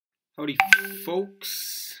Howdy,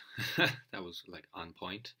 folks. That was like on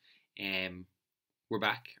point. We're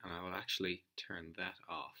back, and I will actually turn that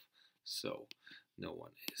off so no one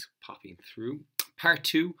is popping through. Part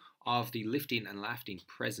 2 of the lifting and lifting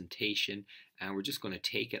presentation, and we're just going to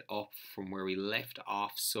take it up from where we left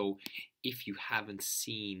off. So if you haven't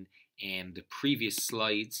seen the previous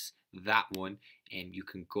slides, that one, you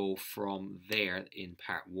can go from there in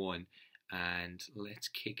part 1, and let's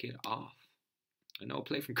kick it off. No,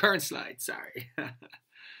 play from current slide, sorry.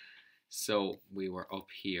 So we were up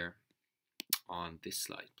here on this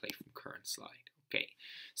slide, play from current slide. Okay,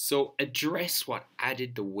 so address what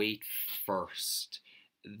added the weight first.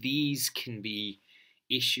 These can be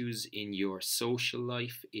issues in your social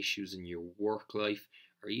life, issues in your work life,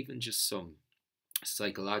 or even just some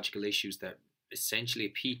psychological issues that essentially a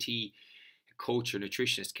PT, a coach or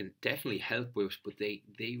nutritionist can definitely help with, but they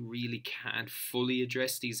really can't fully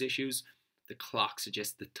address these issues. The clock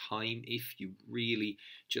suggests the time. If you really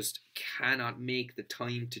just cannot make the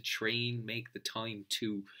time to train, make the time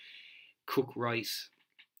to cook right,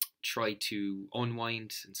 try to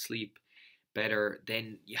unwind and sleep better,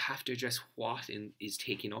 then you have to address what is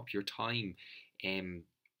taking up your time.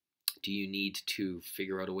 Do you need to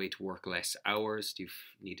figure out a way to work less hours? Do you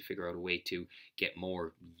need to figure out a way to get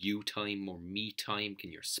more you time, more me time?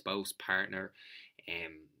 Can your spouse, partner,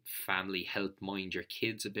 family help mind your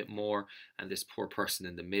kids a bit more? And this poor person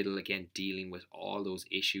in the middle, again, dealing with all those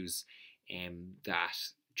issues that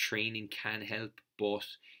training can help, but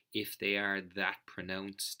if they are that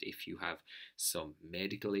pronounced, if you have some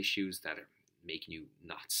medical issues that are making you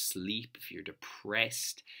not sleep, if you're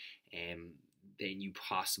depressed, then you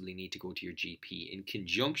possibly need to go to your GP in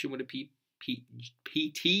conjunction with a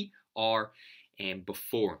PT or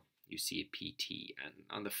before you see a PT. And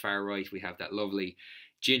on the far right, we have that lovely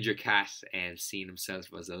ginger cat and seeing himself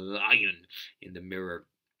as a lion in the mirror.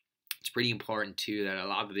 It's pretty important too that a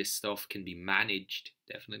lot of this stuff can be managed,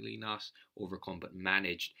 definitely not overcome, but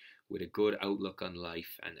managed with a good outlook on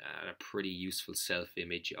life and a pretty useful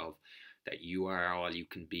self-image of that you are all you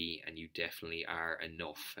can be, and you definitely are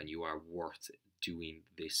enough, and you are worth doing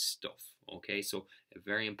this stuff. Okay, so a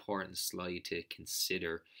very important slide to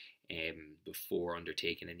consider before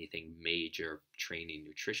undertaking anything major training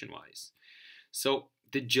nutrition wise. So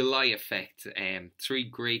the July effect, 3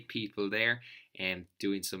 great people there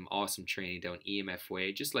doing some awesome training down EMF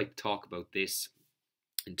way. Just like to talk about this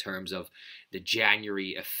in terms of the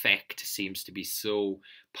January effect seems to be so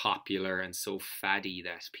popular and so faddy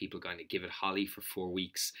that people kind of give it holly for 4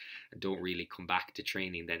 weeks and don't really come back to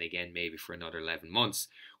training then again maybe for another 11 months,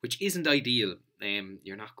 which isn't ideal.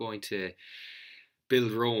 You're not going to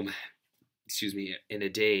build Rome, in a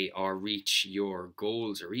day or reach your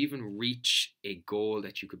goals or even reach a goal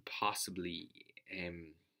that you could possibly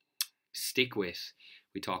stick with.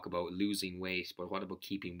 We talk about losing weight, but what about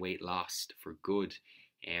keeping weight lost for good?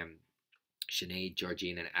 Sinead,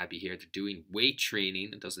 Georgina and Abby here, they're doing weight training.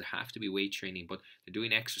 It doesn't have to be weight training, but they're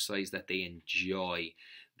doing exercise that they enjoy,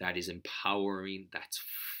 that is empowering, that's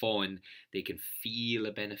fun. They can feel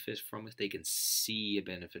a benefit from it, they can see a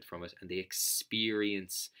benefit from it, and they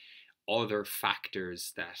experience other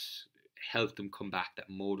factors that help them come back, that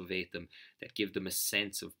motivate them, that give them a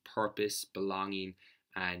sense of purpose, belonging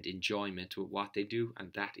and enjoyment with what they do,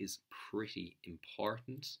 and that is pretty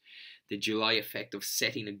important. The July effect of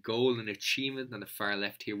setting a goal and achievement. On the far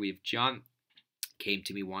left here we have John. Came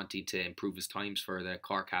to me wanting to improve his times for the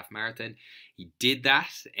Cork Half Marathon. He did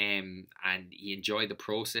that and he enjoyed the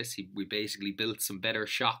process. We basically built some better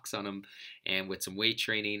shocks on him with some weight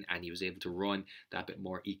training, and he was able to run that bit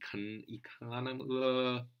more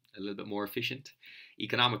a little bit more efficient,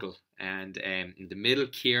 economical. And in the middle,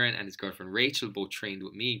 Kieran and his girlfriend Rachel both trained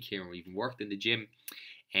with me, and Kieran we even worked in the gym.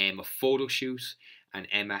 A photo shoot, and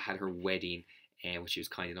Emma had her wedding, which she was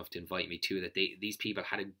kind enough to invite me to. That these people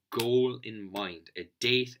had a goal in mind, a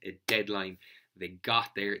date, a deadline. They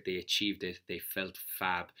got there, they achieved it, they felt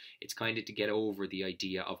fab. It's kind of to get over the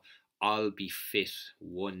idea of I'll be fit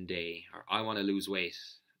one day, or I want to lose weight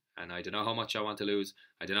and I don't know how much I want to lose.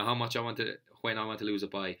 I don't know how much I want to, when I want to lose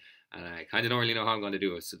it by, and I kind of don't really know how I'm going to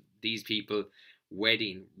do it. So these people,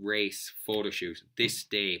 wedding, race, photo shoot, this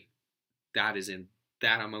day, that is in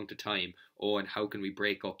that amount of time. Oh, and how can we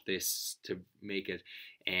break up this to make it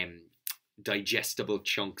digestible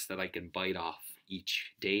chunks that I can bite off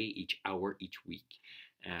each day, each hour, each week.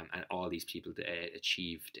 And all these people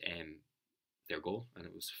achieved their goal, and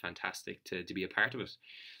it was fantastic to be a part of it.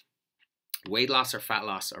 Weight loss or fat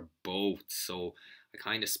loss, or both. So I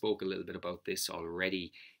kind of spoke a little bit about this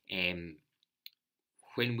already.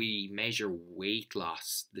 When we measure weight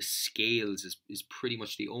loss, the scales is pretty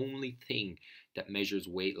much the only thing that measures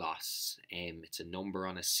weight loss. It's a number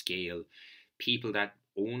on a scale. People that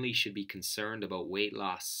only should be concerned about weight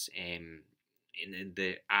loss, in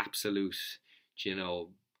the absolute, you know,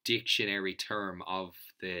 dictionary term of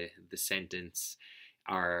the sentence,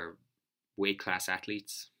 are weight class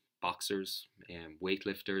athletes, boxers,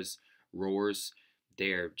 weightlifters, rowers.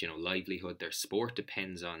 Their, you know, livelihood, their sport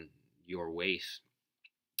depends on your weight.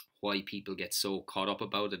 Why people get so caught up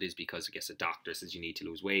about it is because, I guess, a doctor says you need to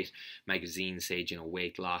lose weight. Magazines say, you know,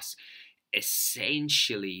 weight loss.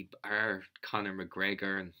 Essentially, our Conor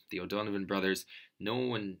McGregor and the O'Donovan brothers, no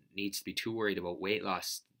one needs to be too worried about weight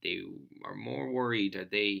loss. They are more worried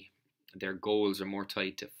that their goals are more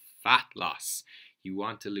tied to fat loss. You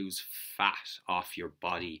want to lose fat off your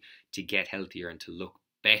body to get healthier and to look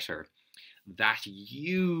better. That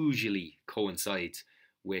usually coincides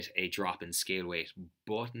with a drop in scale weight,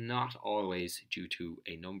 but not always, due to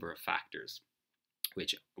a number of factors,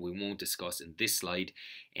 which we won't discuss in this slide.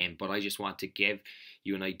 But I just want to give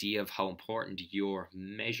you an idea of how important your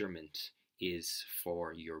measurement is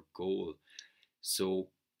for your goal. So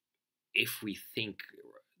if we think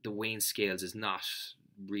the weighing scales is not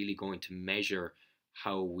really going to measure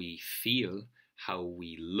how we feel, how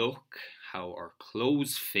we look, how our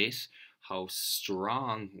clothes fit, how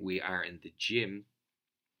strong we are in the gym,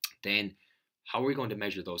 then how are we going to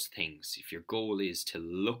measure those things? If your goal is to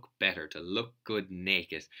look better, to look good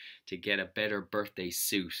naked, to get a better birthday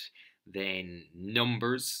suit, then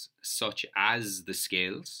numbers such as the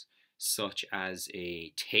scales, such as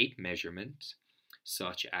a tape measurement,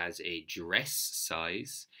 such as a dress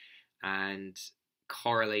size, and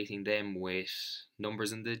correlating them with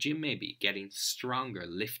numbers in the gym, maybe getting stronger,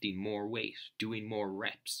 lifting more weight, doing more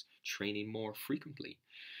reps, training more frequently.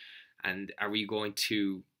 And are we going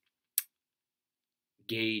to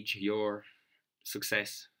gauge your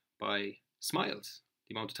success by smiles,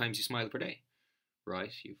 the amount of times you smile per day,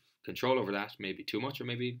 right? You've control over that, maybe too much or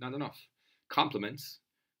maybe not enough. Compliments,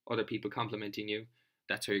 other people complimenting you,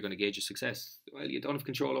 that's how you're going to gauge your success. Well, you don't have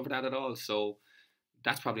control over that at all, so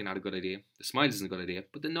that's probably not a good idea. The smiles isn't a good idea,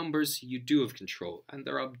 but the numbers you do have control, and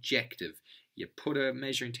they're objective. You put a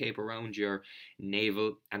measuring tape around your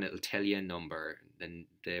navel and it'll tell you a number. Then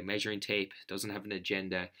the measuring tape doesn't have an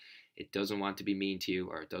agenda. It doesn't want to be mean to you,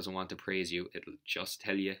 or it doesn't want to praise you. It'll just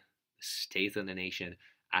tell you the state of the nation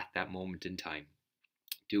at that moment in time.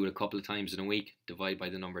 Do it a couple of times in a week, divide by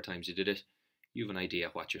the number of times you did it. You have an idea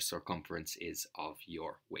what your circumference is of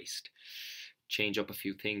your waist. Change up a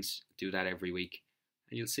few things, do that every week,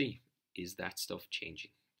 and you'll see, is that stuff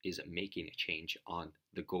changing? Is it making a change on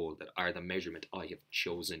the goal, that are the measurement I have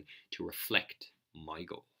chosen to reflect my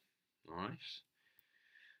goal? All right.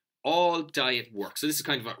 All diet works. So this is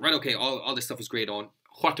kind of a, right, okay, all this stuff is great on.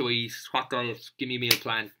 What do I eat? What diet? Give me a meal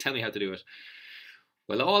plan. Tell me how to do it.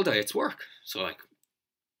 Well, all diets work. So, like,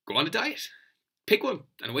 go on a diet. Pick one,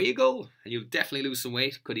 and away you go. And you'll definitely lose some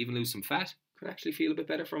weight. Could even lose some fat. Could actually feel a bit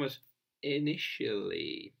better from it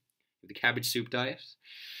initially. The cabbage soup diet,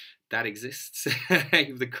 that exists.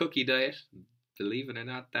 The cookie diet, believe it or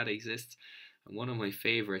not, that exists. And one of my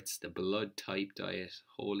favorites, the blood type diet,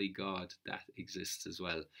 holy God, that exists as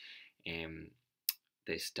well.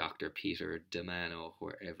 This Dr. Peter D'Amano,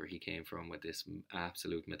 wherever he came from with this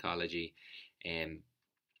absolute mythology, a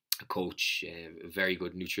coach, a very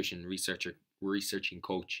good nutrition researching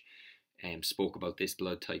coach, spoke about this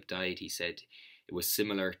blood type diet. He said it was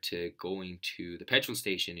similar to going to the petrol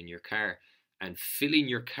station in your car and filling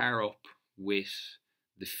your car up with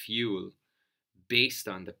the fuel based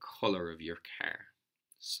on the color of your car.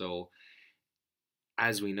 So,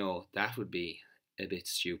 as we know, that would be a bit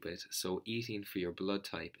stupid. So eating for your blood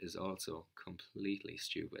type is also completely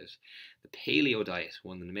stupid. The paleo diet,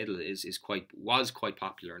 one in the middle, was quite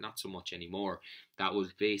popular, not so much anymore. That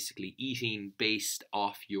was basically eating based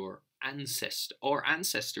off your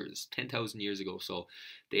ancestors 10,000 years ago. So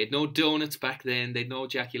they had no donuts back then, they had no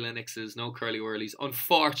Jackie Lennoxes, no Curly Wurlies,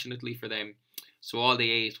 unfortunately for them. So all they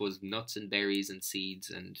ate was nuts and berries and seeds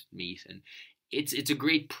and meat. And it's a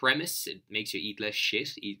great premise. It makes you eat less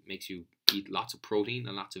shit. It makes you eat lots of protein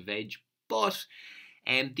and lots of veg. But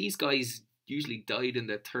these guys usually died in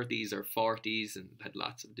their 30s or 40s and had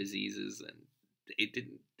lots of diseases, and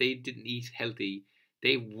they didn't eat healthy.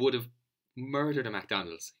 They would have murdered a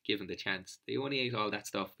McDonald's given the chance. They only ate all that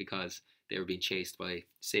stuff because they were being chased by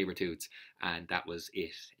saber-tooths, and that was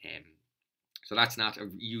it. So that's not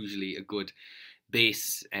usually a good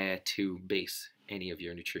base to base any of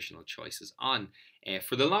your nutritional choices on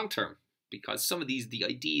for the long term, because some of the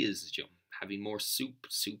ideas, having more soup.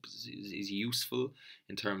 Soup is useful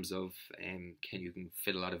in terms of you can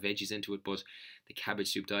fit a lot of veggies into it, but the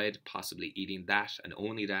cabbage soup diet, possibly eating that and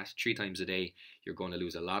only that 3 times a day, you're going to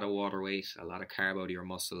lose a lot of water weight, a lot of carb out of your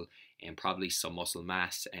muscle, and probably some muscle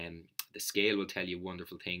mass. And the scale will tell you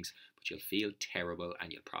wonderful things, but you'll feel terrible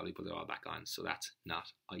and you'll probably put it all back on. So that's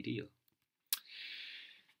not ideal.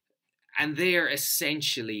 And they're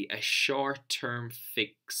essentially a short-term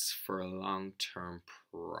fix for a long-term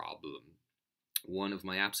problem. One of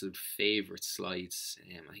my absolute favourite slides,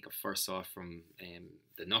 I think I first saw it from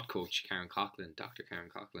the nut coach, Karen Coughlin, Dr. Karen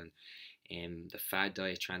Coughlin, the fad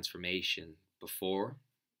diet transformation before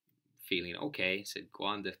feeling okay. Said, go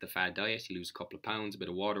on the fad diet, you lose a couple of pounds, a bit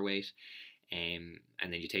of water weight, and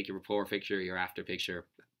then you take your before picture, your after picture,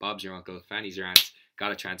 Bob's your uncle, Fanny's your aunt,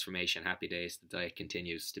 got a transformation, happy days, the diet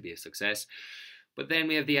continues to be a success. But then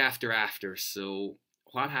we have the after. So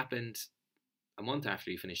what happened a month after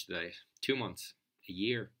you finished the diet? 2 months, a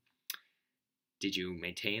year? Did you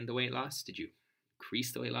maintain the weight loss? Did you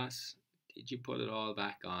increase the weight loss? Did you put it all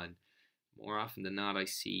back on? More often than not, I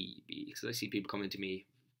see people coming to me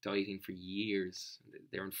dieting for years.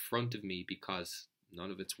 They're in front of me because none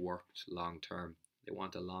of it's worked long term. They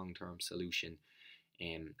want a long term solution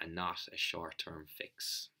and not a short term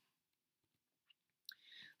fix.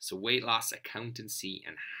 So weight loss accountancy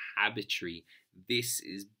and habitry, this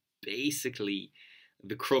is basically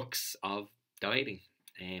the crux of dieting.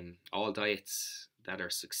 All diets that are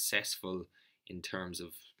successful in terms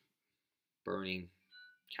of burning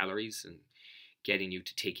calories and getting you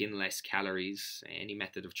to take in less calories, any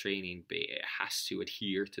method of training has to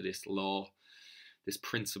adhere to this law, this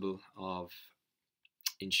principle of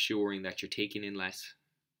ensuring that you're taking in less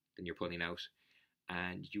than you're putting out,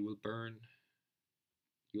 and you will burn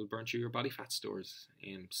through your body fat stores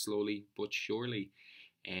slowly but surely.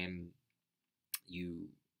 You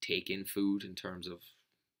take in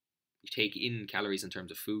calories in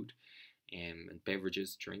terms of food and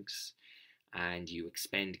beverages, drinks, and you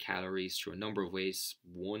expend calories through a number of ways.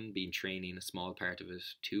 One being training, a small part of it.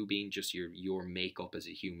 Two being just your makeup as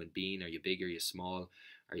a human being. Are you big? Are you small?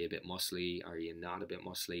 Are you a bit muscly? Are you not a bit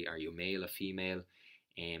muscly? Are you male or female?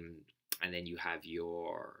 And then you have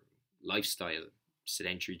your lifestyle,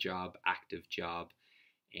 sedentary job, active job,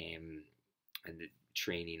 and the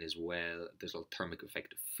training as well. There's a thermic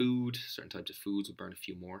effect of food. Certain types of foods will burn a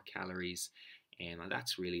few more calories, and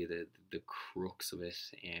that's really the crux of it.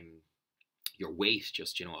 Your weight,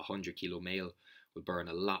 just a 100-kilo male will burn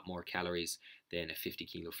a lot more calories than a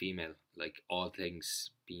 50-kilo female. Like, all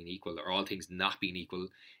things being equal, or all things not being equal,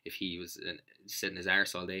 if he was sitting his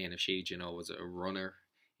arse all day and if she was a runner,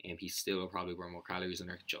 he still will probably burn more calories than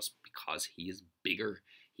her, just because he is bigger.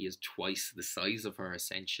 He is twice the size of her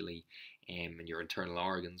essentially, and your internal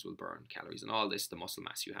organs will burn calories and all this, the muscle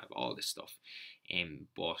mass you have, all this stuff.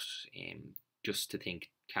 But just to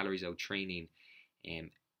think calories out training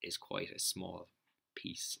is quite a small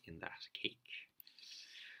piece in that cake.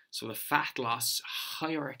 So the fat loss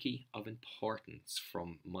hierarchy of importance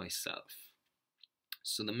from myself.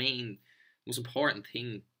 So the most important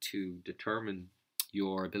thing to determine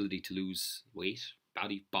your ability to lose weight,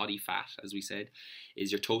 body fat, as we said,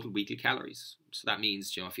 is your total weekly calories. So that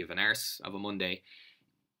means, if you have an arse of a Monday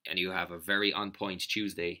and you have a very on point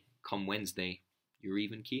Tuesday, come Wednesday, you're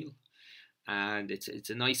even keel. And it's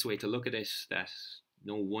a nice way to look at it, that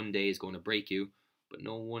no one day is going to break you, but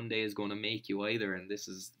no one day is going to make you either. And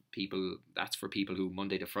that's for people who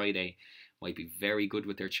Monday to Friday might be very good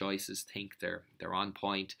with their choices, think they're on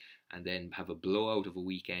point, and then have a blowout of a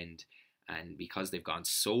weekend. And because they've gone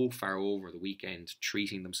so far over the weekend,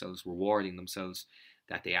 treating themselves, rewarding themselves,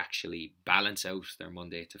 that they actually balance out their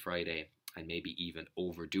Monday to Friday and maybe even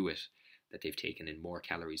overdo it, that they've taken in more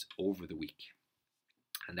calories over the week.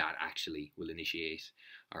 And that actually will initiate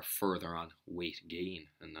or further on weight gain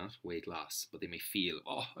and not weight loss. But they may feel,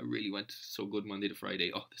 I really went so good Monday to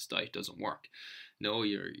Friday. This diet doesn't work. No,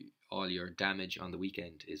 all your damage on the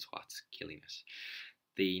weekend is what's killing it.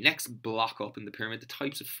 The next block up in the pyramid, the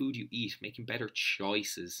types of food you eat, making better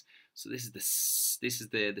choices. So this is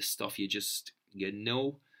the stuff you just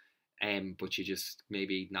but you just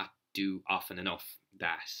maybe not do often enough.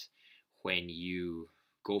 That when you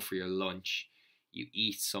go for your lunch, you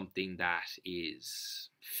eat something that is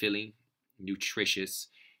filling, nutritious,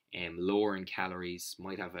 lower in calories,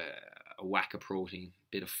 might have a whack of protein,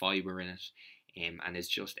 bit of fibre in it, and is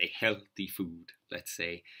just a healthy food, let's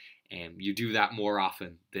say. You do that more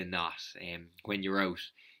often than not. When you're out,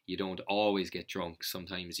 you don't always get drunk.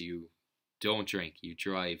 Sometimes you don't drink, you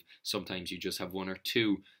drive. Sometimes you just have one or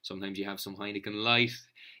two. Sometimes you have some Heineken Light.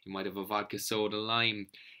 You might have a vodka soda lime.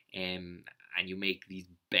 and you make these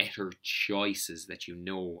better choices that you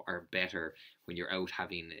know are better when you're out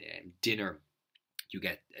having dinner. You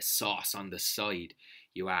get a sauce on the side.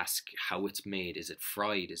 You ask how it's made. Is it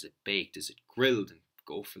fried? Is it baked? Is it grilled? And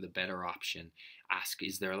go for the better option. Ask,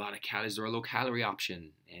 is there a lot of calories? Is there a low calorie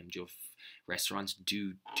option? Restaurants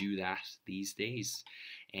do that these days.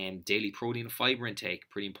 Daily protein and fiber intake,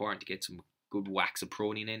 pretty important to get some good whacks of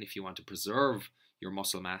protein in if you want to preserve your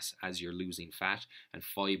muscle mass as you're losing fat, and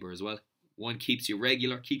fiber as well. One, keeps you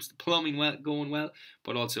regular, keeps the plumbing going well,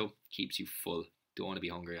 but also keeps you full. Don't want to be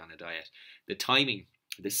hungry on a diet. The timing,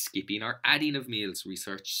 the skipping or adding of meals.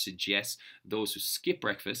 Research suggests those who skip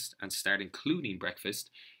breakfast and start including breakfast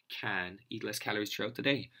can eat less calories throughout the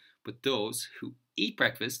day. But those who eat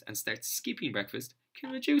breakfast and start skipping breakfast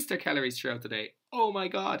can reduce their calories throughout the day. Oh my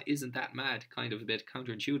God, isn't that mad? Kind of a bit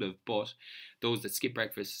counterintuitive, but those that skip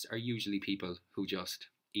breakfast are usually people who just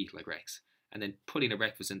eat like Rex. And then putting a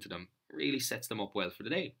breakfast into them really sets them up well for the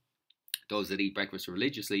day. Those that eat breakfast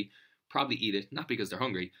religiously probably eat it not because they're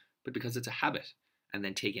hungry, but because it's a habit. And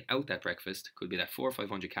then taking out that breakfast could be that 400 or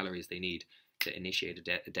 500 calories they need to initiate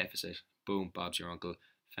a deficit. Boom, Bob's your uncle,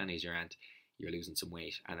 Fanny's your aunt, you're losing some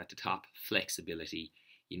weight. And at the top, flexibility.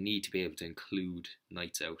 You need to be able to include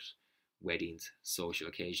nights out, weddings, social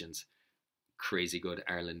occasions, crazy good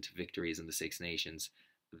Ireland victories in the Six Nations.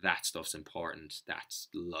 That stuff's important. That's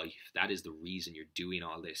life. That is the reason you're doing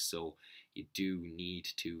all this. So you do need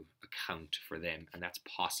to account for them, and that's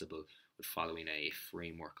possible with following a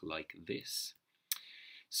framework like this.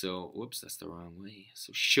 So, whoops, that's the wrong way.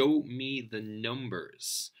 So show me the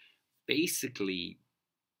numbers. Basically,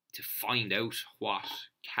 to find out what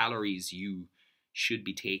calories you should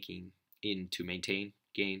be taking in to maintain,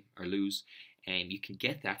 gain, or lose. And you can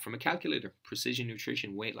get that from a calculator. Precision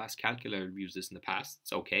Nutrition Weight Loss Calculator. I've used this in the past.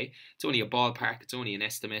 It's okay. It's only a ballpark. It's only an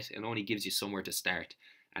estimate. It only gives you somewhere to start.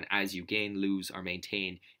 And as you gain, lose, or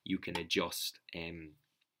maintain, you can adjust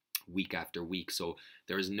week after week. So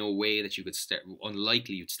there is no way that you could start.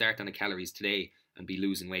 Unlikely you'd start on the calories today and be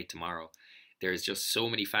losing weight tomorrow. There's just so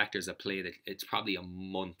many factors at play that it's probably a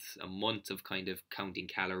month of kind of counting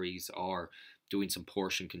calories or doing some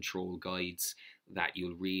portion control guides that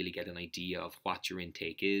you'll really get an idea of what your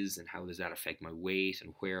intake is and how does that affect my weight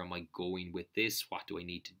and where am I going with this, what do I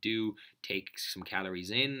need to do, take some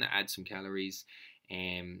calories in, add some calories,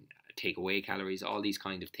 take away calories, all these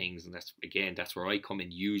kind of things. And that's where I come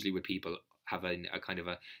in usually with people having a kind of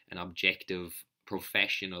an objective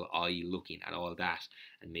professional eye looking at all that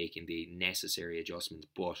and making the necessary adjustments.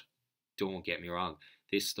 But don't get me wrong,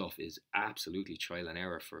 this stuff is absolutely trial and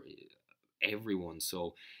error for everyone.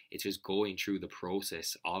 So it's just going through the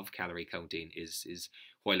process of calorie counting is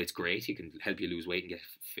while it's great, it can help you lose weight and get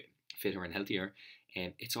fitter and healthier.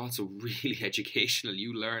 And it's also really educational.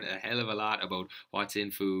 You learn a hell of a lot about what's in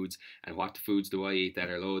foods and what foods do I eat that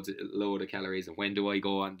are load of calories and when do I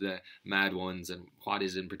go on the mad ones and what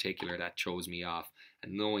is in particular that throws me off.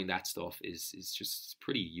 And knowing that stuff is just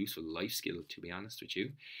pretty useful life skill, to be honest with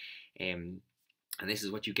you. And this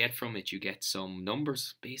is what you get from it. You get some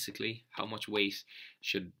numbers, basically. How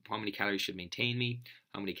many calories should maintain me?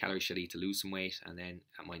 How many calories should I eat to lose some weight? And then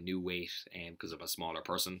at my new weight, because I'm a smaller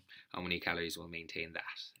person, how many calories will maintain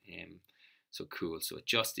that? So cool. So it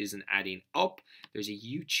just isn't adding up. There's a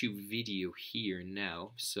YouTube video here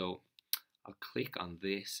now. So I'll click on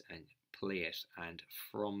this and play it. And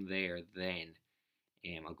from there, then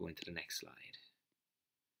I'll go into the next slide.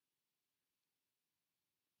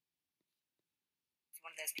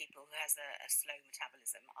 One of those people who has a slow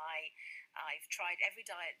metabolism. I've tried every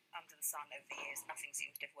diet under the sun over the years. Nothing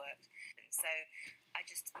seems to have worked. And so I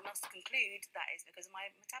just must conclude that is because of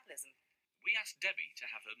my metabolism. We asked Debbie to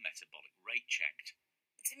have her metabolic rate checked.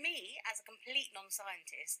 To me, as a complete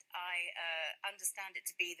non-scientist, I understand it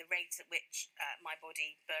to be the rate at which my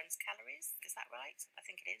body burns calories. Is that right? I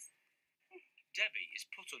think it is. Debbie is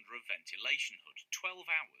put under a ventilation hood 12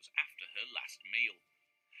 hours after her last meal.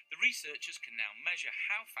 The researchers can now measure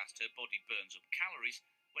how fast her body burns up calories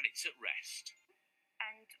when it's at rest.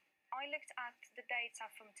 And I looked at the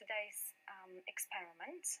data from today's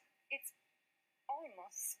experiment. It's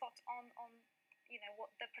almost spot on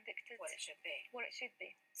what the predicted... What it should be. What it should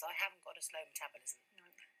be. So I haven't got a slow metabolism. No.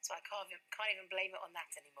 So I can't even blame it on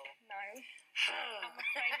that anymore. No, I'm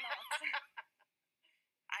afraid not.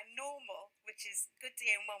 I'm normal, which is good to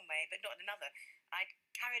hear in one way, but not in another. I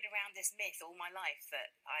carried around this myth all my life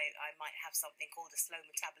that I might have something called a slow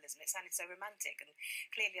metabolism. It sounded so romantic, and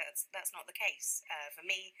clearly that's not the case for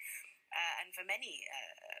me and for many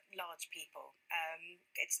large people.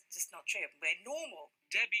 It's just not true. We're normal.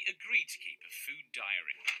 Debbie agreed to keep a food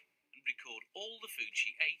diary and record all the food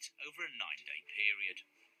she ate over a 9-day period.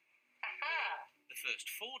 Aha! The first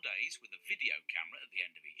 4 days with a video camera at the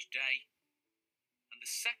end of each day, and the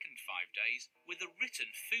second 5 days with a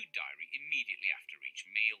written food diary immediately after each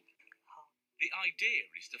meal. The idea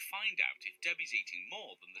is to find out if Debbie's eating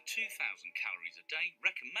more than the 2,000 calories a day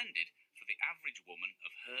recommended for the average woman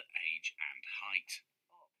of her age and height.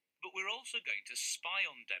 But we're also going to spy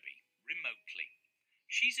on Debbie remotely.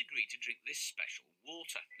 She's agreed to drink this special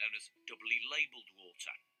water, known as doubly labelled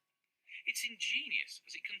water. It's ingenious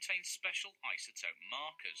as it contains special isotope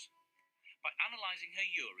markers. By analysing her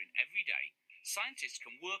urine every day, scientists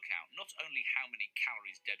can work out not only how many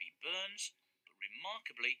calories Debbie burns, but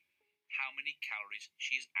remarkably, how many calories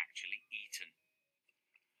she has actually eaten.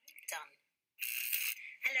 Done.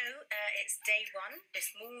 Hello, it's day 1.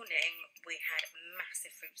 This morning we had a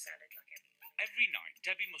massive fruit salad like every morning. Every night,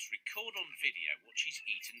 Debbie must record on video what she's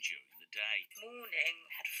eaten during the day.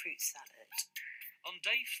 Morning had fruit salad. On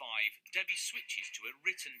day 5, Debbie switches to a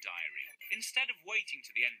written diary. Instead of waiting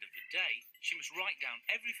to the end of the day, she must write down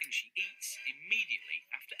everything she eats immediately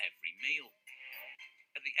after every meal.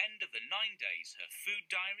 At the end of the 9 days, her food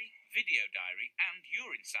diary, video diary and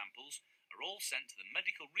urine samples are all sent to the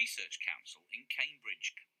Medical Research Council in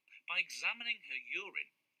Cambridge. By examining her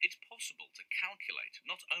urine, it's possible to calculate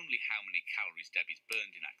not only how many calories Debbie's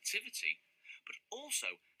burned in activity, but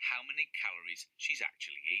also how many calories she's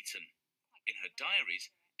actually eaten. In her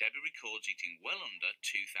diaries, Debbie records eating well under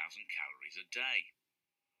 2,000 calories a day.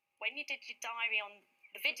 When you did your diary on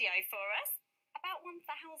the video for us, about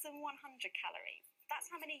 1,100 calories. That's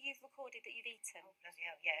how many you've recorded that you've eaten. Oh, bloody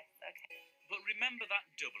hell, yeah, okay. But remember that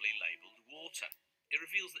doubly labelled water. It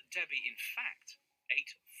reveals that Debbie, in fact,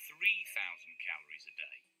 ate 3,000 calories a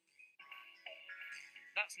day.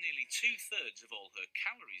 That's nearly 2/3 of all her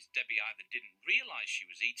calories Debbie either didn't realise she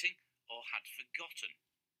was eating or had forgotten.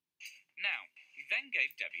 Now, we then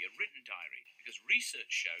gave Debbie a written diary because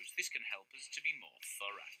research shows this can help us to be more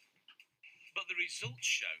thorough. But the results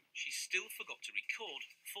show she still forgot to record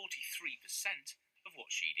 43% of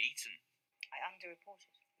what she'd eaten. I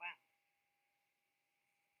underreported. Wow.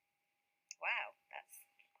 Wow, that's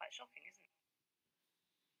quite shocking, isn't it?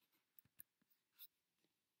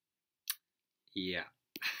 Yeah.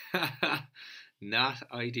 Not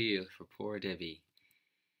ideal for poor Debbie.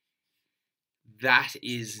 That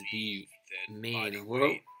is the main,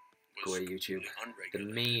 whoa, go to YouTube, the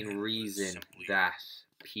main reason that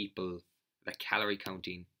calorie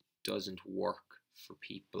counting doesn't work for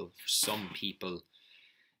some people.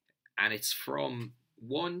 And it's from,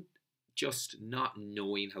 one, just not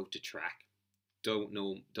knowing how to track. Doesn't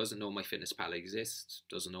know MyFitnessPal exists,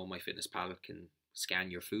 doesn't know MyFitnessPal can scan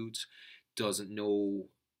your foods, doesn't know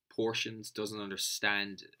portions, doesn't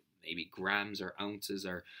understand maybe grams or ounces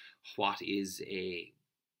or what is a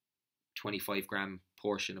 25-gram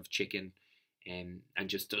portion of chicken, and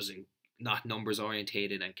just not numbers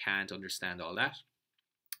orientated and can't understand all that.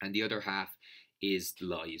 And the other half is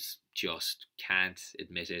lies, just can't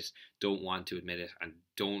admit it, don't want to admit it, and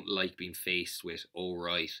don't like being faced with, oh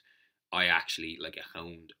right, I actually like a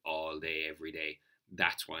hound all day every day,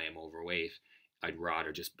 that's why I'm overweight. I'd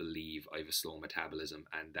rather just believe I have a slow metabolism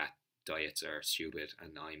and that diets are stupid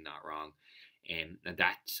and I'm not wrong. And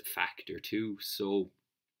that's a factor too. So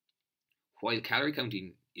while calorie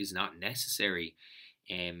counting is not necessary,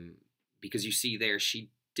 because you see there, she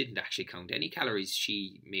didn't actually count any calories.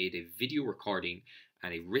 She made a video recording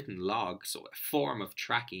and a written log, so a form of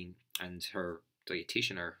tracking, and her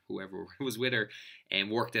dietitian or whoever was with her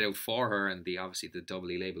worked it out for her, and obviously the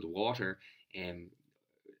doubly labelled water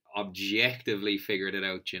objectively figured it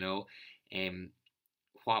out,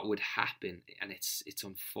 what would happen. And it's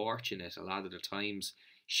unfortunate. A lot of the times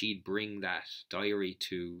she'd bring that diary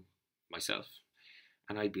to myself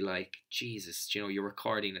and I'd be like, Jesus, you're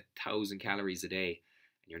recording 1,000 calories a day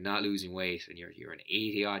and you're not losing weight and you're an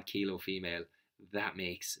 80 odd kilo female. That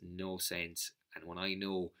makes no sense. And when I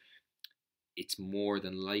know it's more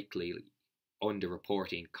than likely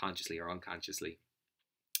underreporting consciously or unconsciously,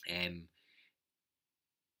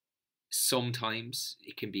 sometimes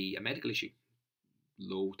it can be a medical issue,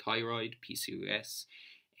 low thyroid, PCOS,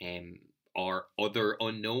 or other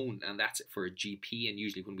unknown, and that's for a GP. And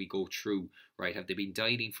usually when we go through, right, have they been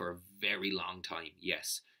dieting for a very long time?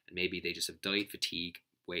 Yes. And maybe they just have diet fatigue,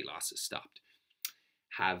 weight loss has stopped.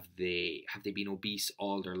 Have they been obese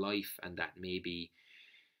all their life, and that maybe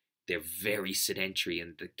they're very sedentary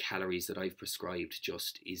and the calories that I've prescribed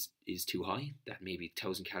just is too high? That maybe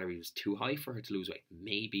 1,000 calories is too high for her to lose weight,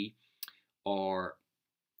 maybe. Or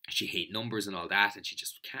she hates numbers and all that and she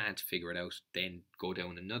just can't figure it out, then go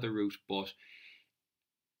down another route. But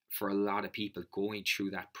for a lot of people going through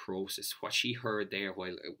that process, what she heard there,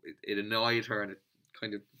 while it annoyed her and it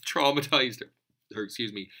kind of traumatized her,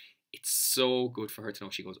 excuse me. It's so good for her to know.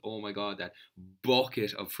 She goes, oh my God, that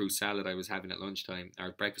bucket of fruit salad I was having at lunchtime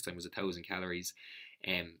or breakfast time was 1,000 calories.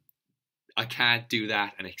 I can't do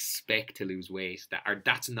that and expect to lose weight.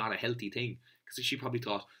 That's not a healthy thing. Because she probably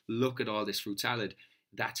thought, look at all this fruit salad,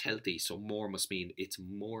 that's healthy. So more must mean it's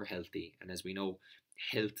more healthy. And as we know,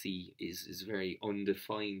 healthy is a very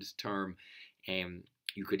undefined term.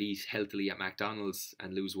 You could eat healthily at McDonald's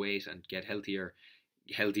and lose weight and get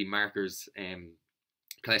healthy markers.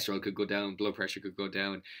 Cholesterol could go down, blood pressure could go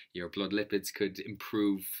down, your blood lipids could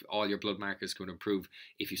improve, all your blood markers could improve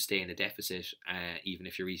if you stay in a deficit, even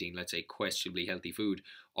if you're eating, let's say, questionably healthy food.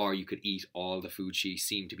 Or you could eat all the food she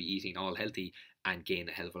seemed to be eating, all healthy, and gain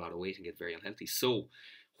a hell of a lot of weight and get very unhealthy. So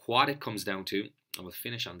what it comes down to, and we'll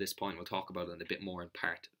finish on this point, we'll talk about it a bit more in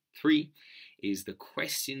part 3, is the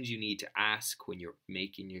questions you need to ask when you're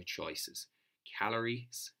making your choices.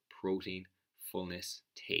 Calories, protein, fullness,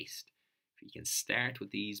 taste. If you can start with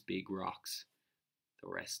these big rocks, the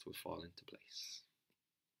rest will fall into place.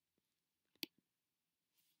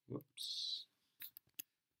 Whoops.